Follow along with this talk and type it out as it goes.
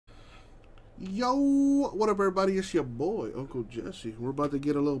Yo, what up everybody? It's your boy, Uncle Jesse. We're about to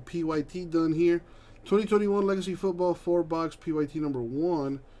get a little PYT done here. 2021 Legacy Football 4-box PYT number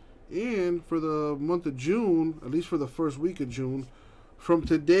 1. And for the month of June, at least for the first week of June, from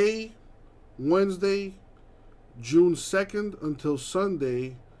today, Wednesday, June 2nd until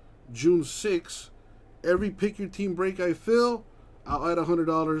Sunday, June 6th, every pick your team break I fill, I'll add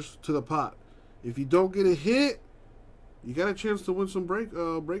 $100 to the pot. If you don't get a hit, you got a chance to win some break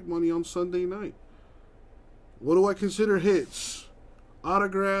money on Sunday night. What do I consider hits?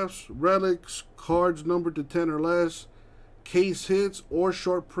 Autographs, relics, cards numbered to 10 or less, case hits or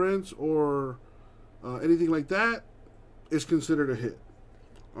short prints or anything like that is considered a hit.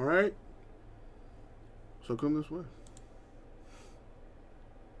 All right? So come this way.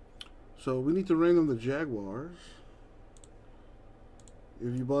 So we need to random the Jaguars.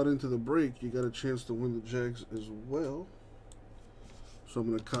 If you bought into the break, you got a chance to win the Jags as well. So I'm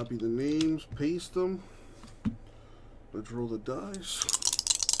going to copy the names, paste them. Let's roll the dice.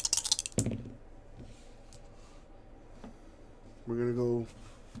 We're going to go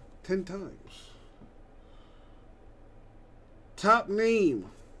 10 times. Top name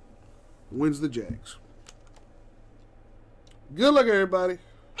wins the Jags. Good luck, everybody.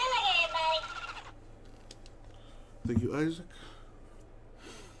 Thank you, Isaac.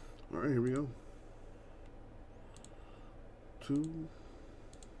 All right, here we go. 2.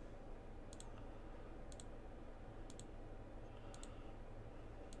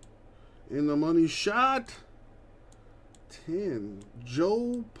 In the money shot. 10.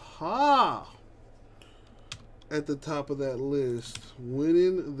 Joe Pa at the top of that list,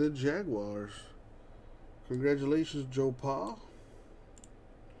 winning the Jaguars. Congratulations, Joe Pa.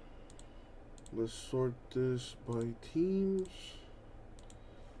 Let's sort this by teams.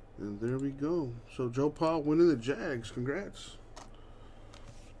 And there we go. So Joe Pa winning the Jags. Congrats.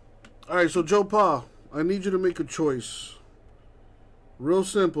 Alright, so Joe Pa, I need you to make a choice. Real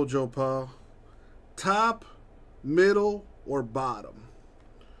simple, Joe Pa. Top, middle, or bottom.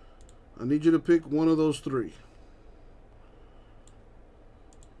 I need you to pick one of those three.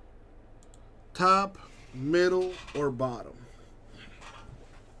 Top, middle, or bottom.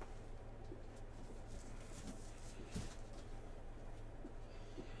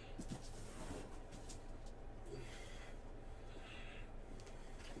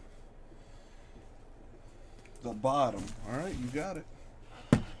 The bottom. All right, you got it.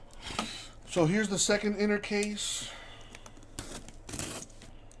 So here's the second inner case.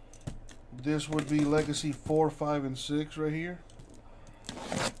 This would be Legacy 4, 5, and 6 right here.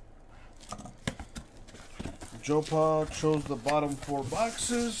 Joe Pa chose the bottom 4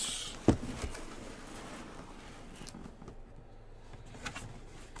 boxes.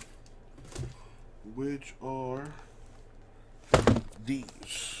 Which are these.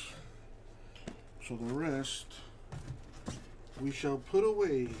 So the rest we shall put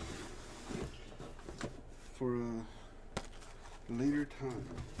away for a later time.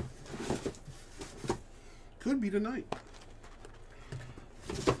 Could be tonight.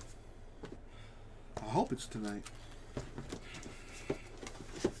 I hope it's tonight.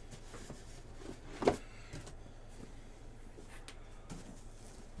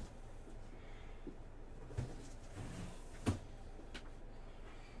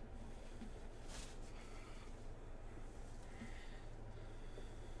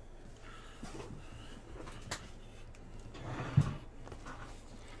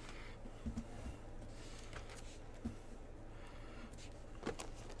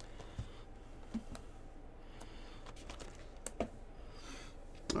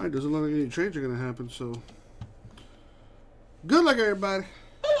 Alright, doesn't look like any trades are going to happen, so good luck, everybody.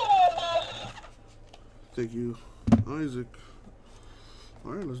 Thank you, Isaac.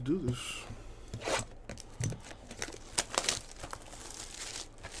 Alright, let's do this.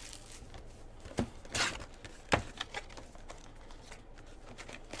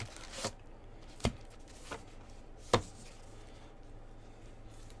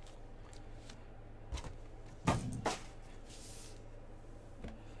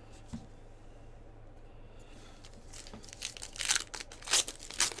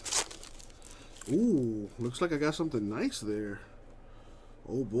 Ooh, looks like I got something nice there.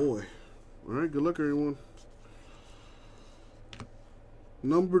 Oh boy. Alright, good luck, everyone.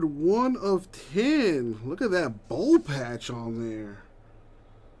 Numbered 1 of 10. Look at that bowl patch on there.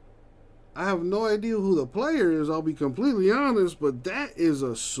 I have no idea who the player is, I'll be completely honest, but that is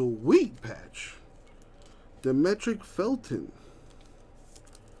a sweet patch. Demetric Felton.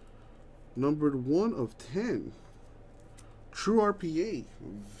 Numbered 1 of 10. True RPA.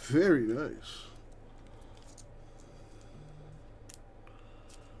 Very nice.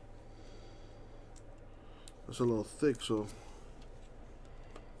 It's a little thick, so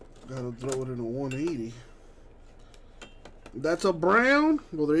gotta throw it in a 180. That's a brown.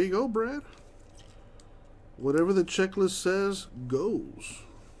 Well, there you go, Brad. Whatever the checklist says goes.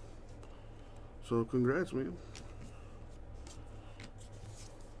 So congrats, man.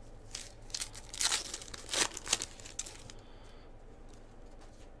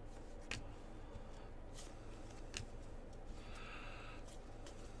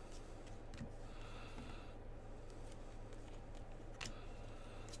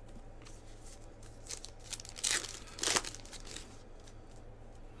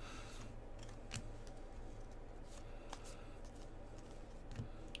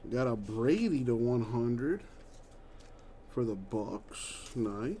 Got a Brady to 100 for the Bucks.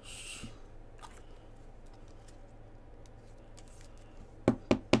 Nice.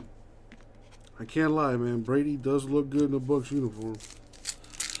 I can't lie, man. Brady does look good in the Bucks uniform.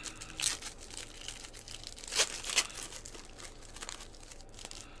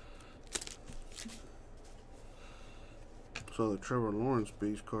 Saw the Trevor Lawrence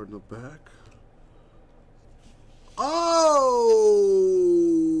base card in the back. Oh,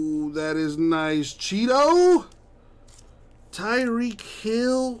 that is nice. Cheeto. Tyreek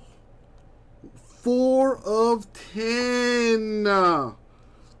Hill. 4 of 10.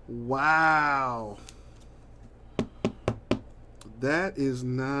 Wow. That is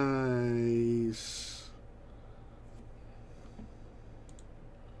nice.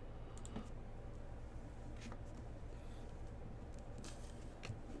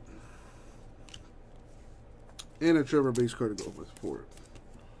 And a Trevor base card to go with for it.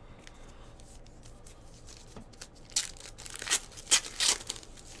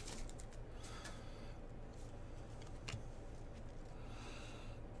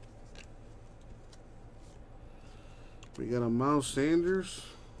 We got a Miles Sanders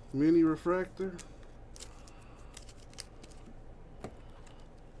mini refractor.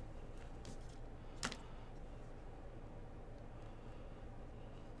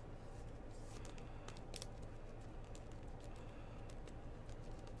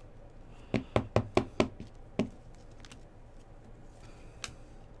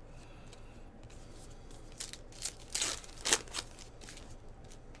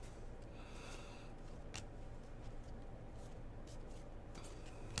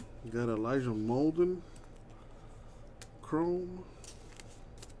 Got Elijah Molden Chrome.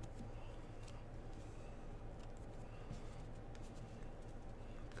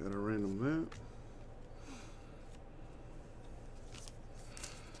 Got a random that.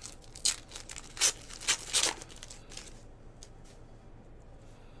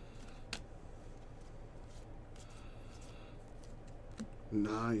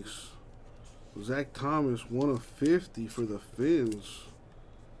 Nice. Zach Thomas, 1 of 50 for the Finns.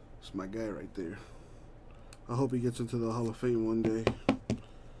 That's my guy right there. I hope he gets into the Hall of Fame one day.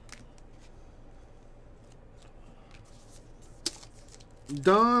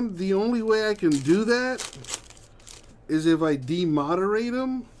 Don, the only way I can do that is if I demoderate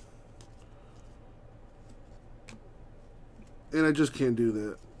him. And I just can't do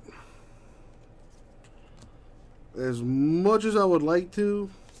that. As much as I would like to,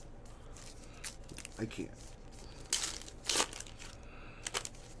 I can't.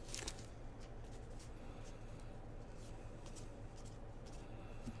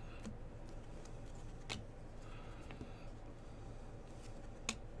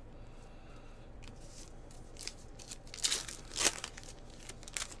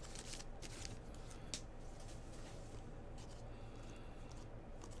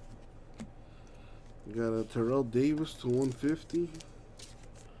 Got a Terrell Davis to 150.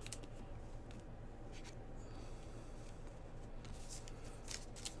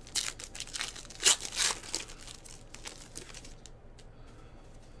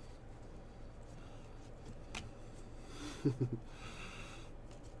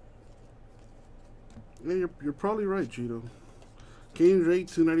 Yeah, you're probably right, Cheeto. Kane Drake,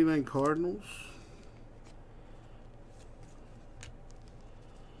 299 Cardinals.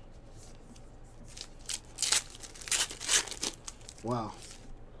 Wow.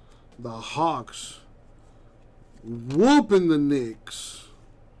 The Hawks whooping the Knicks.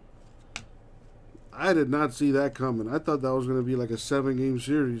 I did not see that coming. I thought that was going to be like a 7-game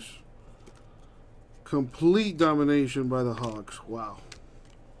series. Complete domination by the Hawks. Wow.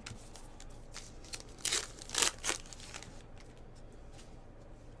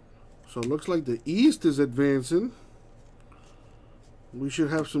 So it looks like the East is advancing. We should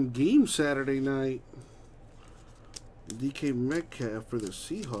have some games Saturday night. DK Metcalf for the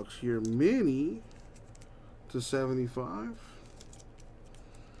Seahawks here. Mini to 75.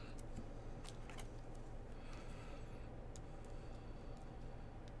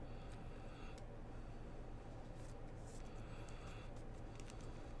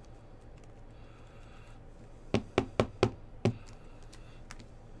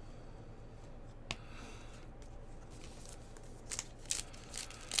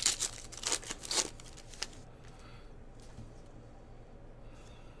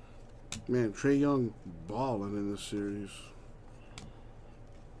 Man, Trae Young balling in this series.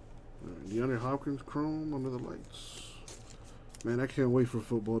 DeAndre Hopkins chrome under the lights. Man, I can't wait for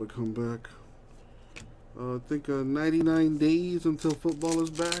football to come back. I think 99 days until football is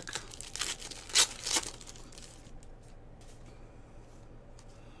back.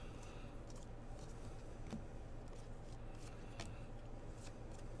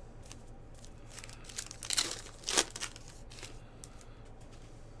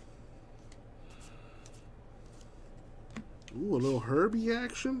 Ooh, a little Herbie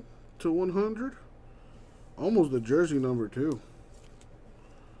action to 100. Almost the jersey number too.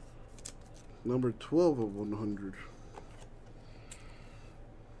 Number 12 of 100.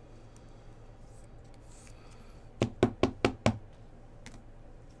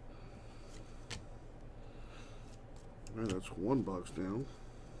 Alright, that's one box down.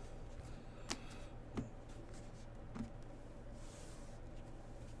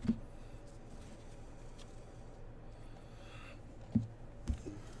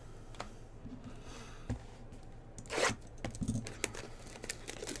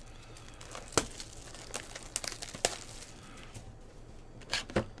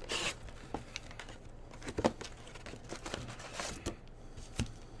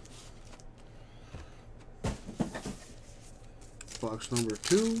 Box number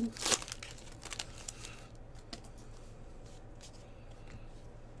 2.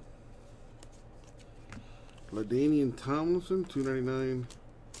 LaDainian Tomlinson, 299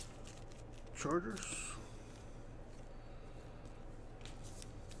 Chargers.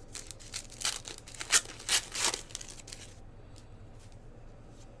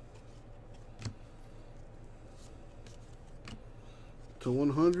 To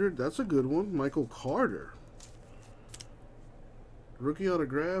 100, that's a good one. Michael Carter. Rookie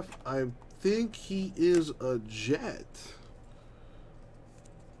autograph. I think he is a Jet.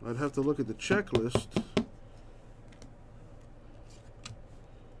 I'd have to look at the checklist.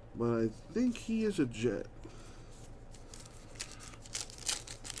 But I think he is a Jet.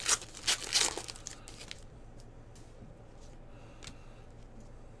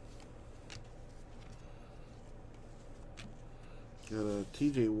 Got a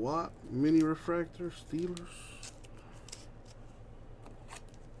TJ Watt mini refractor, Steelers.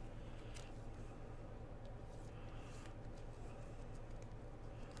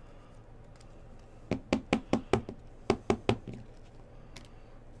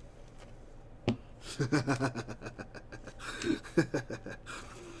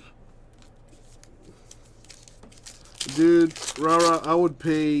 Dude, Rara, I would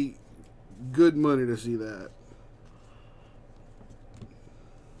pay good money to see that.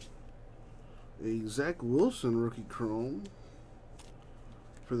 A Zach Wilson rookie chrome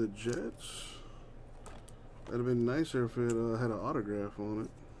for the Jets. That'd have been nicer if it had an autograph on it.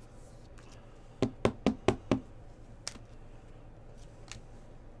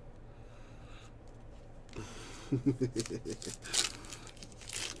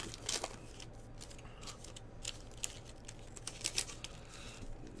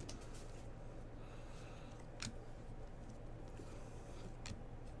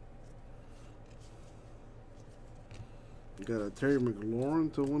 Got a Terry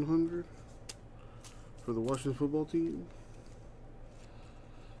McLaurin to 100 for the Washington football team.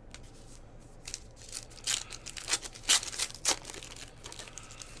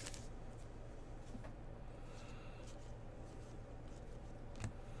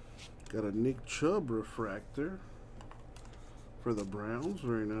 Got a Nick Chubb refractor for the Browns.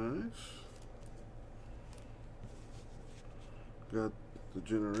 Very nice. Got the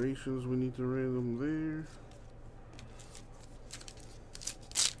generations we need to random there.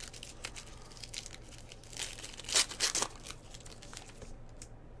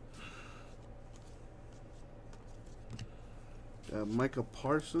 Micah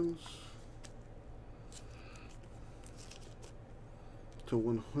Parsons to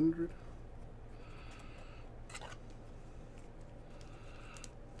 100.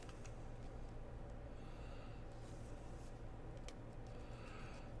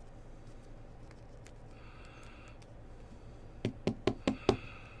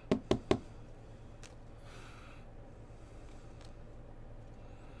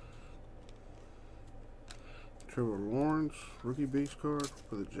 Trevor Lawrence, rookie base card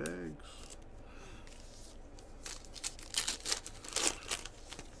for the Jags.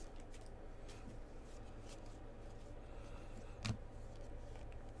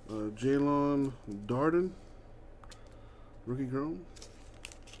 Jalen Darden, rookie chrome.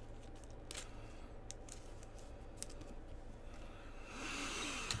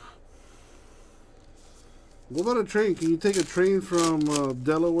 What about a train? Can you take a train from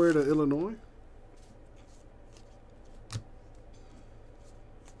Delaware to Illinois?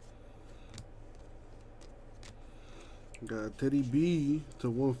 Got Teddy B to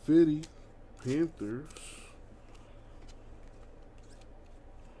 150. Panthers.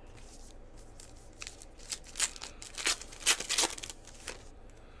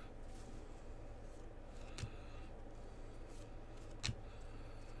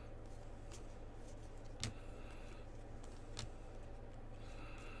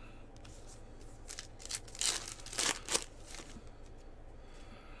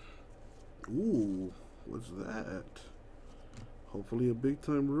 Ooh, what's that? Hopefully a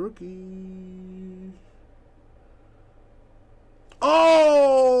big-time rookie. Oh,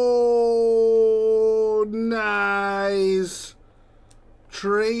 nice.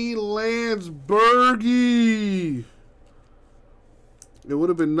 Trey Lance Berge. It would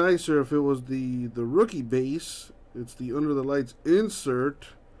have been nicer if it was the rookie base. It's the Under the Lights insert.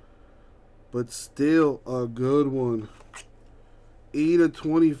 But still a good one.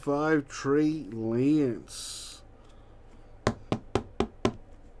 8/25 Trey Lance.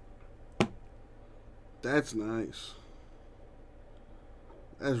 That's nice.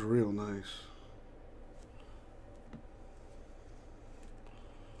 That's real nice.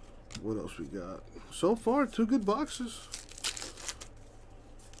 What else we got? So far, 2 good boxes.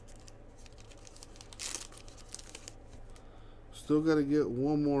 Still got to get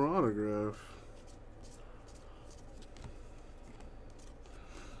one more autograph.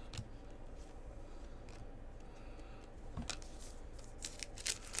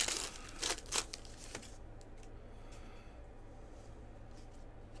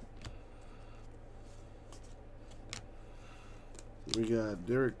 We got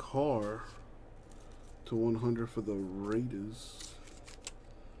Derek Carr to 100 for the Raiders.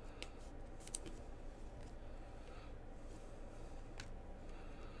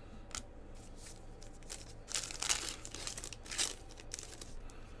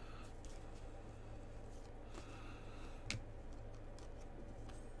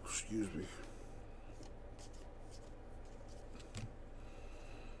 Excuse me.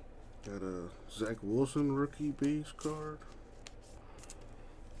 Got a Zach Wilson rookie base card.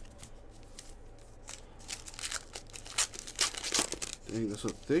 Dang, that's a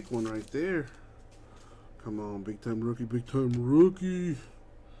thick one right there. Come on, big time rookie, big time rookie.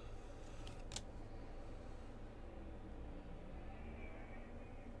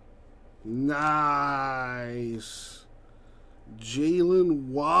 Nice. Jalen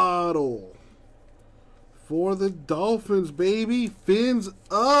Waddle for the Dolphins, baby. Fins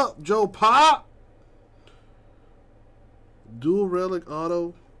up, Joe Pop. Dual relic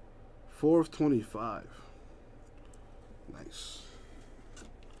auto, 4/25. Nice.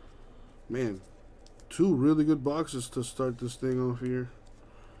 Man, 2 really good boxes to start this thing off here.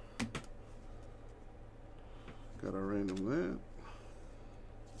 Got a random that.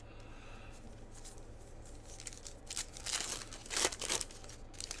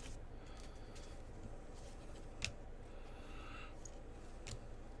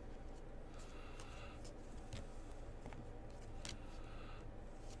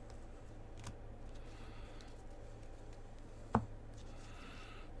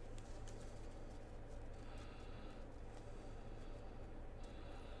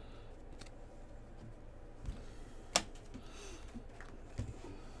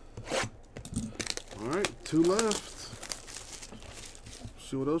 Alright, 2 left.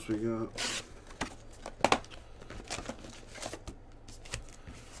 See what else we got.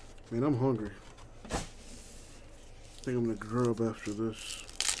 Man, I'm hungry. I think I'm gonna grub after this.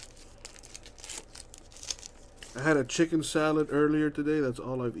 I had a chicken salad earlier today. That's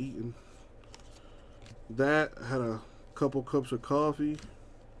all I've eaten. That, had a couple cups of coffee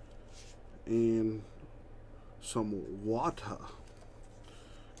and some water.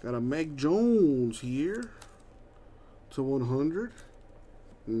 Got a Mac Jones here to 100.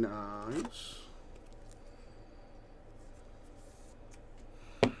 Nice.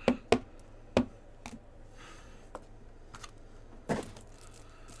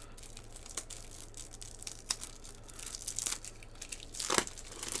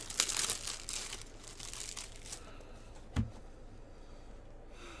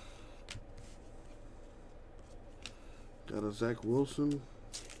 Got a Zach Wilson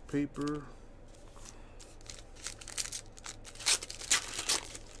paper.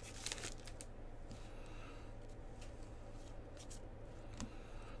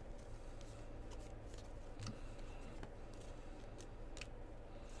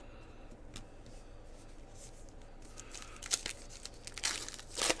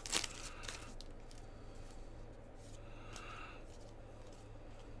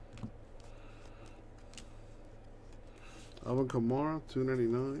 Alvin Kamara,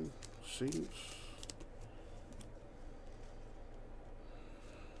 $2.99. Saints.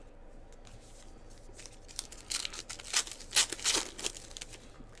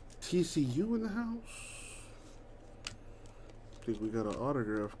 TCU in the house. I think we got an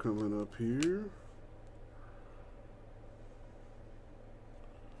autograph coming up here.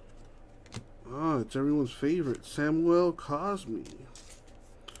 Ah, it's everyone's favorite, Samuel Cosme,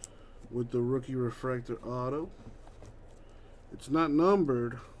 with the rookie refractor auto. It's not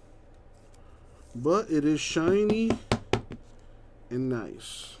numbered, but it is shiny and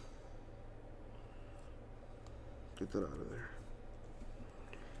nice. Get that out of there.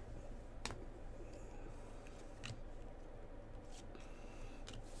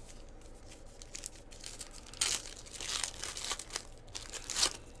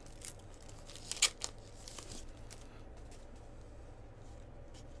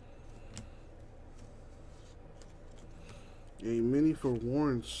 A mini for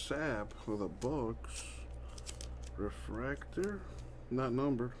Warren Sapp for the Bucks. Refractor, not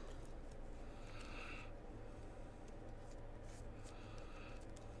numbered.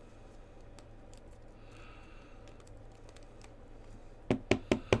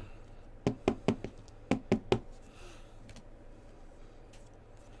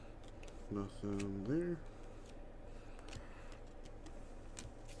 Nothing there.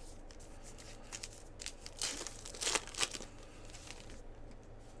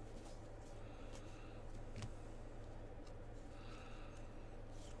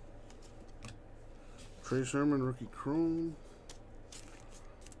 Trey Sermon, rookie chrome.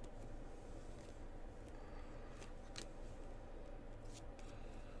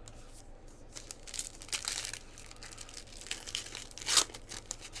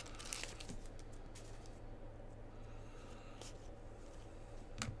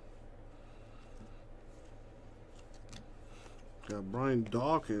 Got Brian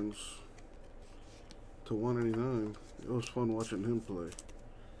Dawkins to 199. It was fun watching him play.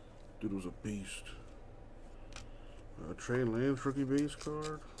 Dude was a beast. Trey Lance rookie base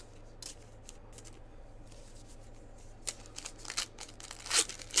card.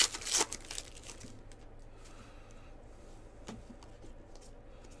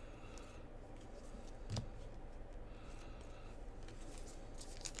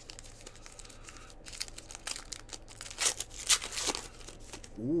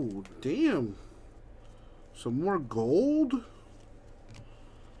 Ooh, damn. Some more gold?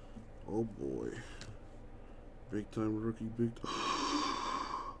 Oh boy. Big time rookie, big time.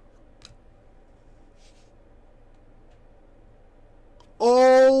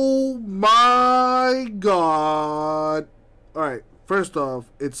 Oh my god. Alright, first off,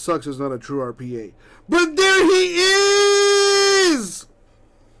 it sucks it's not a true RPA. But there he is!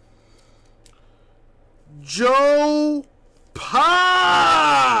 Joe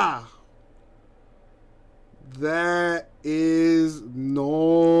Pa! That is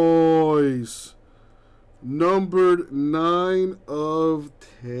nice. Numbered 9 of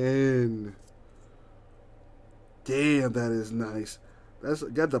 10. Damn, that is nice. That's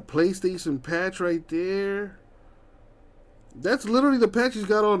got the PlayStation patch right there. That's literally the patch he's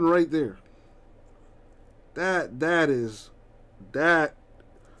got on right there. That is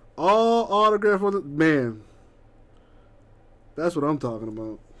all autograph on the man. That's what I'm talking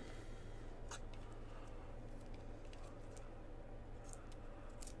about.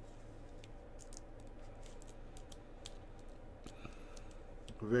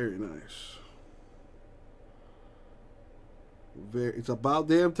 Very nice. It's about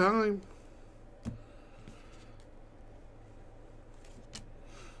damn time.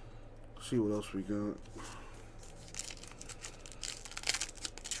 See what else we got.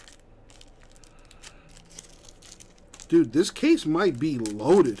 Dude, this case might be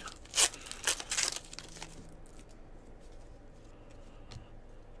loaded.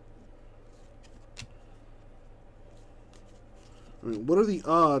 I mean, what are the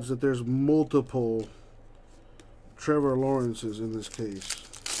odds that there's multiple Trevor Lawrences in this case?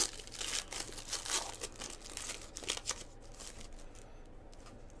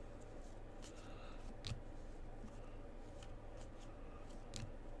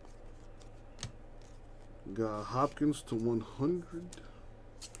 Got Hopkins to 100.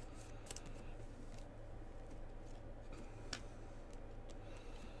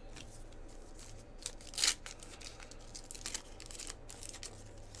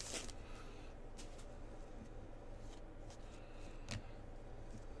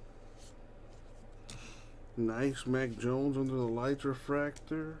 Nice Mac Jones under the lights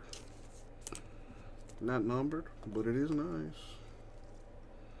refractor. Not numbered, but it is nice.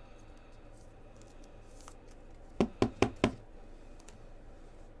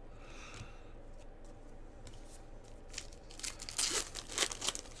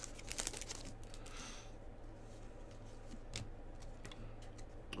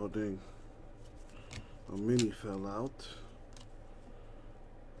 dang. A mini fell out.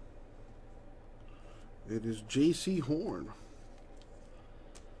 It is J.C. Horn,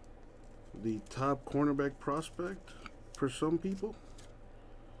 the top cornerback prospect for some people,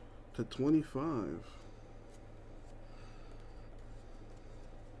 to 25.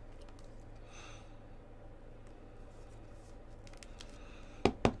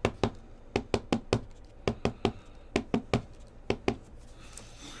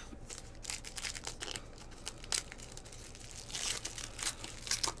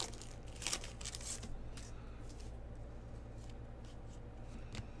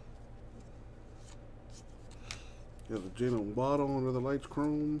 Got the Jalen Waddle under the lights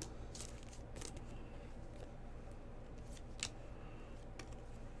chrome.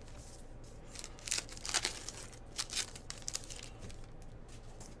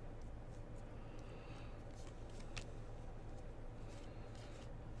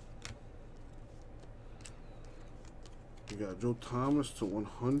 We got Joe Thomas to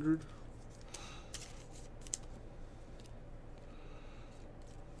 100.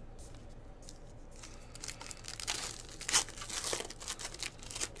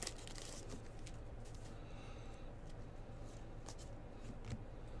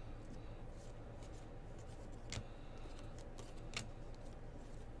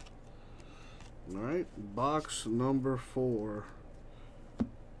 All right, box number 4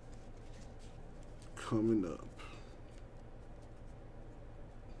 coming up.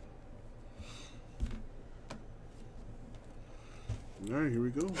 All right, here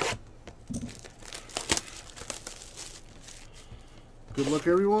we go. Good luck,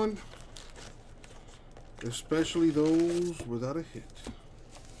 everyone, especially those without a hit.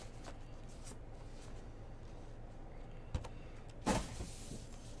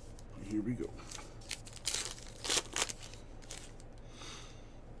 Here we go.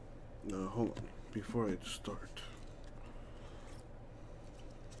 Hold on, before I start.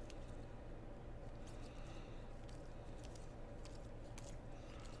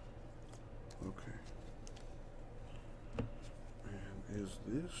 Okay. And is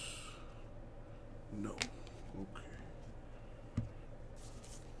this? No. Okay.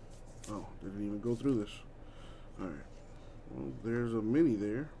 Oh, didn't even go through this. Alright. Well, there's a mini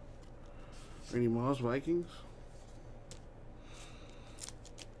there. Randy Moss, Vikings.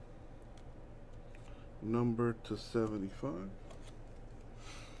 Number to 75.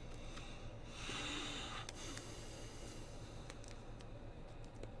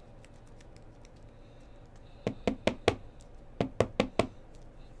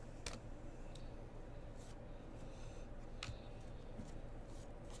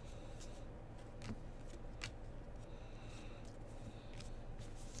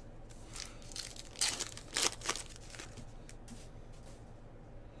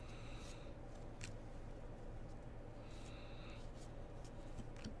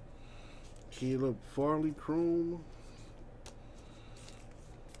 Caleb Farley chrome.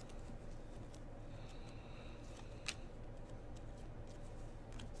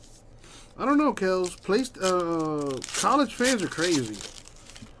 I don't know, Kels. College fans are crazy.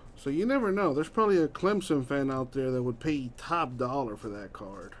 So you never know. There's probably a Clemson fan out there that would pay top dollar for that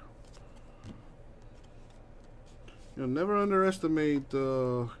card. You know, never underestimate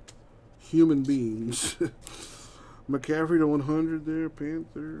human beings. McCaffrey to 100 there,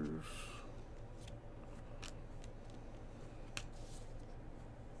 Panthers.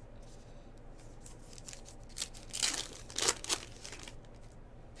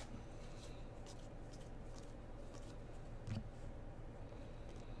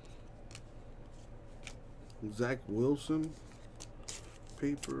 Zach Wilson,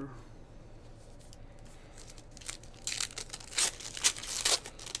 paper.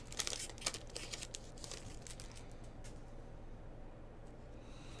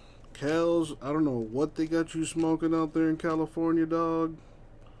 Kels, I don't know what they got you smoking out there in California, dog.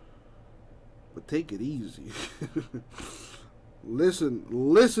 But take it easy.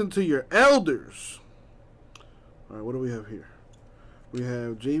 Listen to your elders. All right, what do we have here? We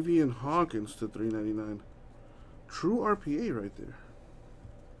have JV and Hawkins to 399. True RPA right there.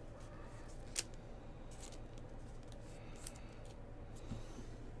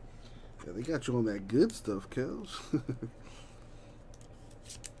 Yeah, they got you on that good stuff, Kels.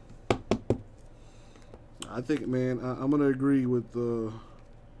 I think, man, I'm going to agree with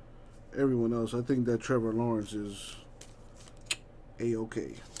everyone else. I think that Trevor Lawrence is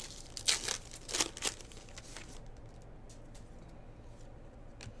A-okay.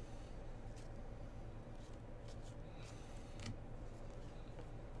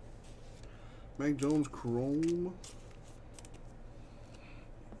 Mac Jones chrome.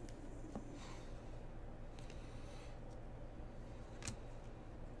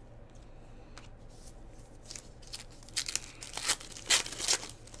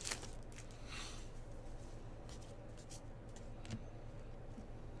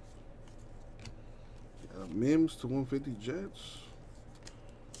 Rams to 150 Jets.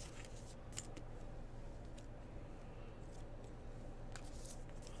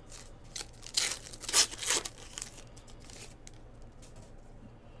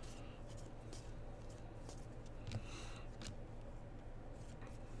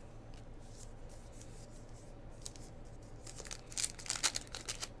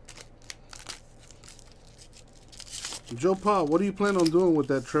 Joe Pa, what do you plan on doing with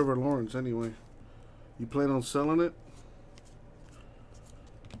that Trevor Lawrence anyway? You plan on selling it?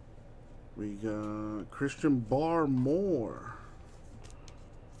 We got Christian Barmore.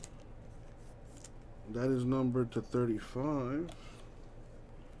 That is numbered to 35.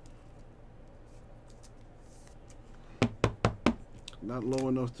 Not low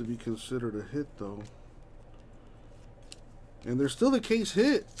enough to be considered a hit though. And there's still the case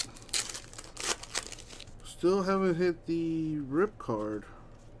hit. Still haven't hit the rip card,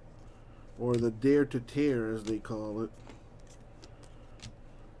 or the dare to tear as they call it.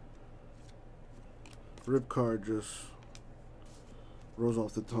 Rip card just rolls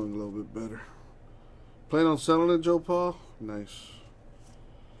off the tongue a little bit better. Plan on selling it, Joe Paul? Nice.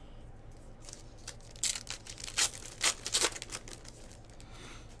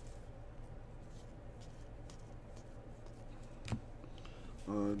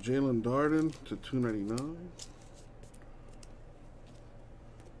 Jalen Darden to 299.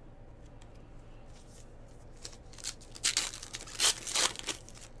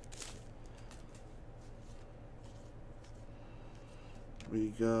 We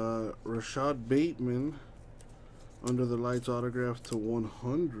got Rashad Bateman under the lights autograph to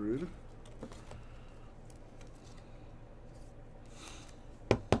 100.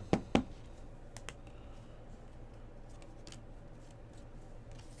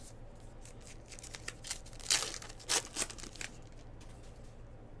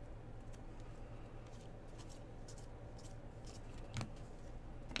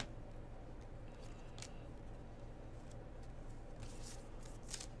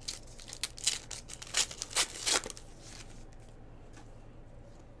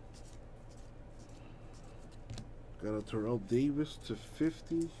 Got a Terrell Davis to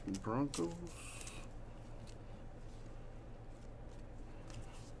 50 Broncos.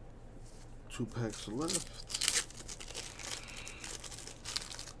 Two packs left.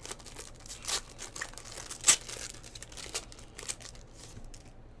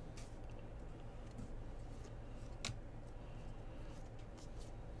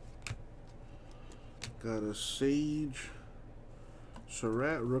 Got a Sage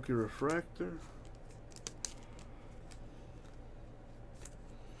Surratt rookie refractor.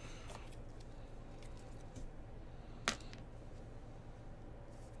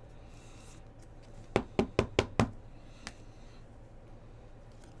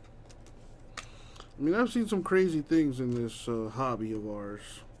 I mean, I've seen some crazy things in this hobby of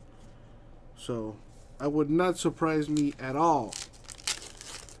ours, so I would not surprise me at all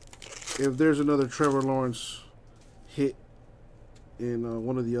if there's another Trevor Lawrence hit in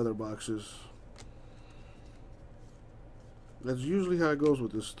one of the other boxes. That's usually how it goes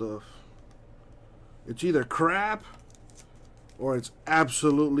with this stuff. It's either crap or it's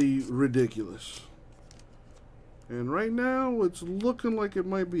absolutely ridiculous. And right now, it's looking like it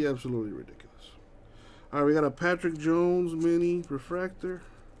might be absolutely ridiculous. Alright, we got a Patrick Jones mini refractor,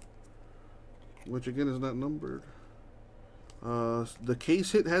 which again is not numbered. The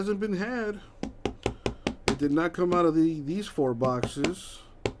case hit hasn't been had. It did not come out of these four boxes,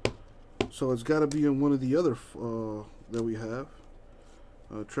 so it's got to be in one of the other that we have.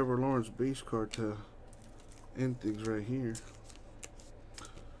 Trevor Lawrence base card to end things right here.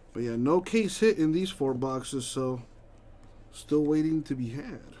 But yeah, no case hit in these four boxes, so still waiting to be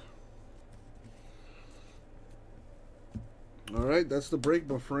had. Alright, that's the break,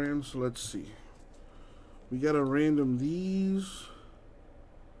 my friends. Let's see. We got to random these.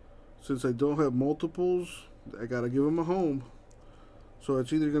 Since I don't have multiples, I got to give them a home. So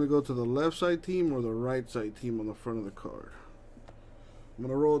it's either going to go to the left side team or the right side team on the front of the card. I'm going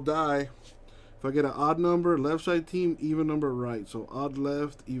to roll a die. If I get an odd number, left side team, even number right. So odd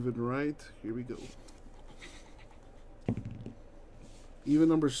left, even right. Here we go. Even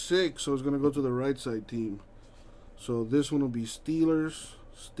number 6, so it's going to go to the right side team. So this one will be Steelers,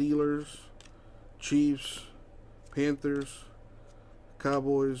 Chiefs, Panthers,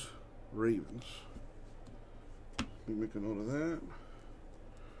 Cowboys, Ravens. Let me make a note of that.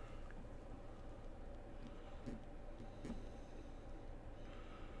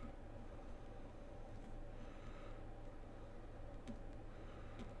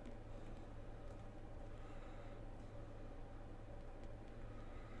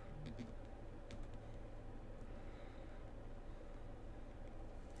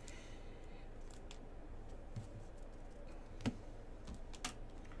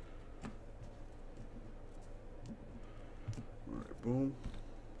 Boom.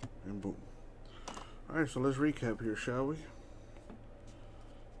 And boom. Alright, so let's recap here, shall we?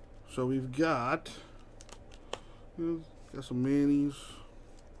 So we've got some minis,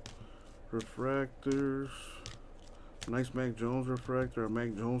 refractors, nice Mac Jones refractor, a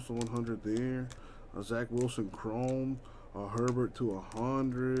Mac Jones to 100 there, a Zach Wilson chrome, a Herbert to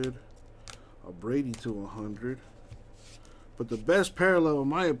 100, a Brady to 100. But the best parallel, in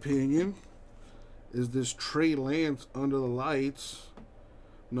my opinion, is this Trey Lance under the lights,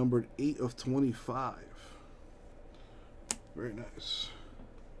 numbered 8 of 25. Very nice.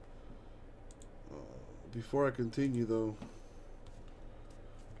 Before I continue, though,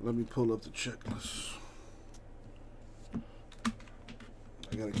 let me pull up the checklist.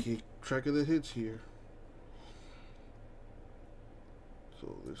 I gotta keep track of the hits here.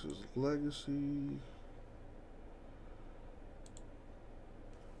 So this is Legacy.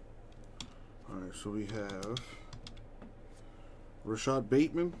 Alright, so we have Rashad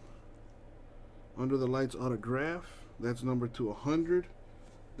Bateman, under the lights autograph. That's numbered to 100.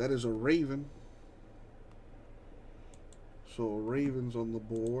 That is a Raven. So Ravens on the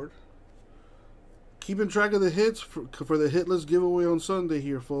board. Keeping track of the hits for the hitless giveaway on Sunday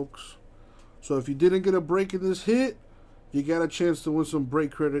here, folks. So if you didn't get a break in this hit, you got a chance to win some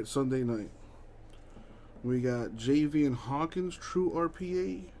break credit Sunday night. We got JV and Hawkins, true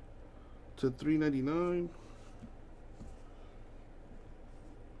RPA to 399.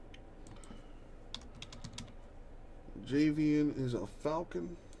 Javian is a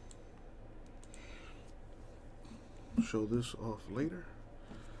Falcon. Show this off later.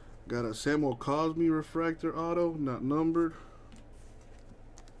 Got a Samuel Cosme refractor auto, not numbered.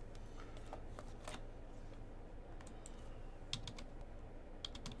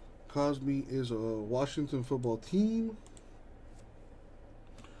 Cosme is a Washington football team.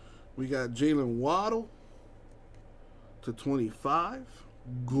 We got Jalen Waddle to 25.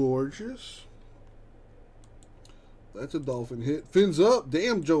 Gorgeous. That's a Dolphin hit. Fins up.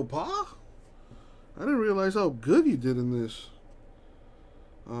 Damn, Joe Pa. I didn't realize how good you did in this.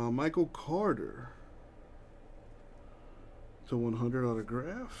 Michael Carter to 100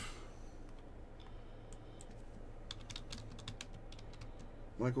 autograph.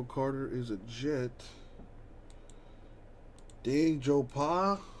 Michael Carter is a Jet. Dang, Joe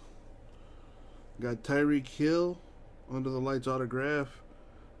Pa. Got Tyreek Hill under the lights autograph,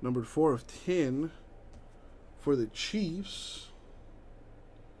 numbered 4 of 10 for the Chiefs.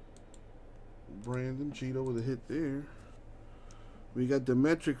 Brandon Cheeto with a hit there. We got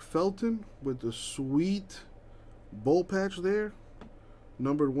Demetric Felton with the sweet bowl patch there,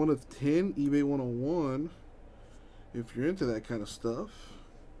 numbered 1 of 10, eBay 101. If you're into that kind of stuff.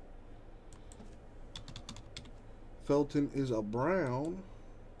 Felton is a Brown.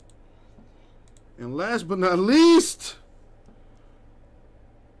 And last but not least,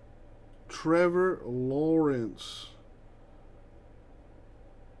 Trevor Lawrence.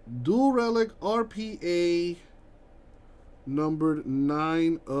 Dual relic RPA, numbered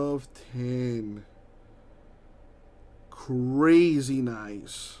 9 of 10. Crazy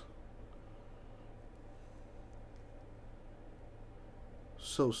nice.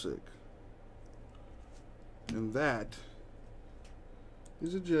 So sick. And that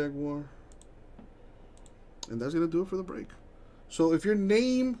is a Jaguar. And that's going to do it for the break. So if your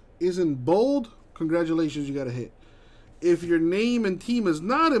name is in bold, congratulations, you got a hit. If your name and team is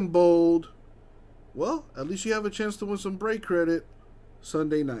not in bold, well, at least you have a chance to win some break credit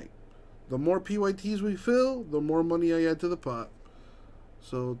Sunday night. The more PYTs we fill, the more money I add to the pot.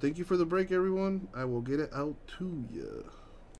 So thank you for the break, everyone. I will get it out to you.